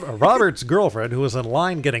Robert's girlfriend, who was in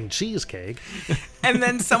line getting cheesecake, And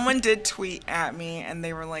then someone did tweet at me, and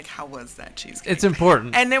they were like, "How was that cheesecake?" It's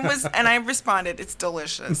important. And and I responded, "It's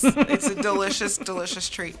delicious. It's a delicious, delicious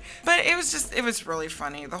treat." But it was really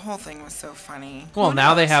funny. The whole thing was so funny. Well,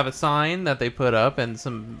 now they have a sign that they put up and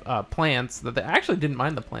some plants that they actually didn't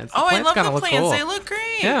mind the plants. The I love the look plants. cool. They look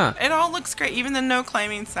great. Yeah. It all looks great. Even the no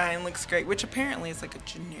climbing sign looks great, which apparently is like a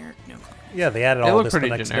generic no climbing. Yeah, they added They all look this the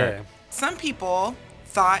pretty next generic. day. Some people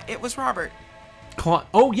thought it was Robert.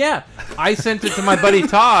 Oh, yeah. I sent it to my buddy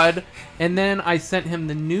Todd, and then I sent him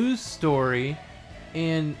the news story,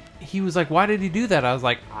 and he was like, why did he do that? I was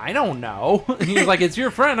like, I don't know. And he was like, it's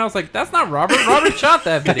your friend. I was like, that's not Robert. Robert shot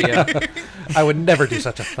that video. I would never do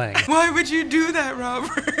such a thing. Why would you do that,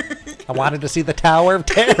 Robert? I wanted to see the Tower of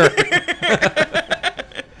Terror.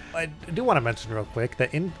 I do want to mention real quick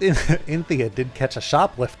that Inthea did catch a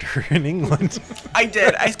shoplifter in England. I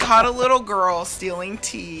did. I caught a little girl stealing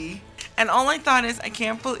tea. And all I thought is, I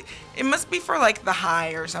can't believe... It must be for, like, the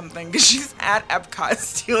high or something, because she's at Epcot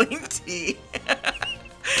stealing tea.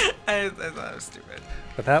 I thought it was stupid.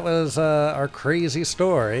 But that was our crazy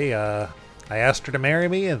story. I asked her to marry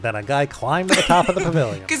me, and then a guy climbed to the top of the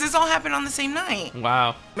pavilion. Because this all happened on the same night.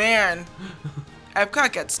 Wow. Man,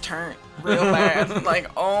 Epcot gets turned real bad.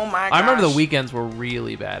 Like, oh my gosh. I remember the weekends were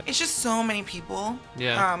really bad. It's just so many people.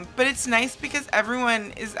 Yeah. But it's nice because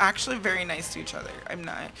everyone is actually very nice to each other. I'm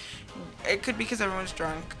not... It could be because everyone's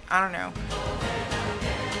drunk. I don't know.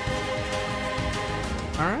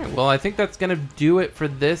 All right. Well, I think that's going to do it for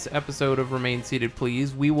this episode of Remain Seated,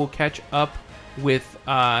 Please. We will catch up with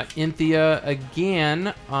Inthea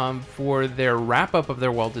again for their wrap-up of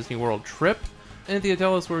their Walt Disney World trip. Inthea,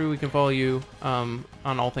 tell us where we can follow you on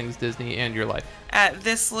all things Disney and your life. At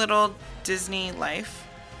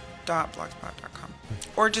thislittledisneylife.blogspot.com.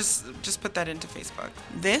 Or just put that into Facebook.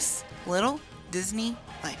 This Little Disney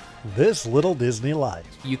Life. This Little Disney Life.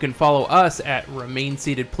 You can follow us at Remain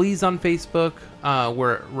Seated Please on Facebook.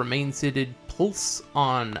 We're Remain Seated Pulse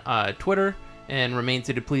on Twitter. And Remain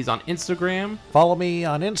Seated Please on Instagram. Follow me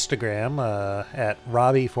on Instagram at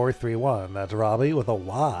Robbie431. That's Robbie with a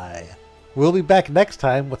Y. We'll be back next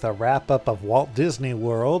time with a wrap-up of Walt Disney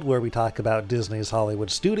World, where we talk about Disney's Hollywood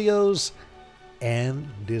Studios and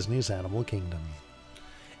Disney's Animal Kingdom.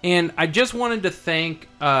 And I just wanted to thank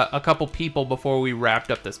a couple people before we wrapped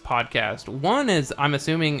up this podcast. One is, I'm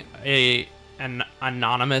assuming, an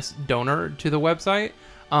anonymous donor to the website.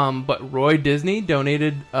 But Roy Disney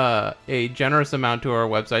donated a generous amount to our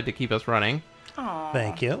website to keep us running. Aww.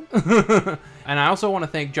 Thank you. And I also want to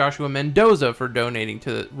thank Joshua Mendoza for donating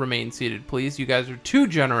to Remain Seated, Please. You guys are too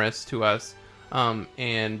generous to us.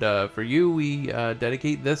 And for you, we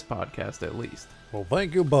dedicate this podcast at least. Well,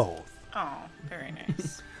 thank you both. Oh, very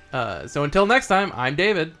nice. So until next time, I'm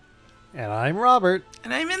David. And I'm Robert.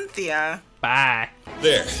 And I'm Inthea. Bye.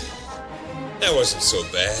 There. That wasn't so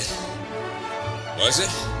bad. Was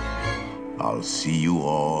it? I'll see you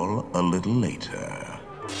all a little later.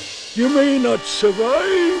 You may not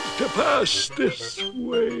survive to pass this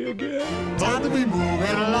way again. Time to be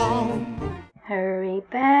moving along. Hurry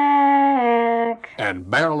back. And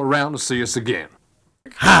barrel around to see us again.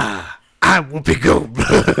 Ha! I'm Whoopi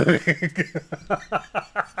Goldberg.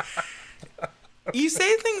 You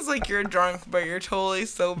say things like you're drunk, but you're totally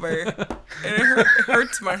sober. And it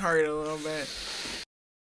hurts my heart a little bit.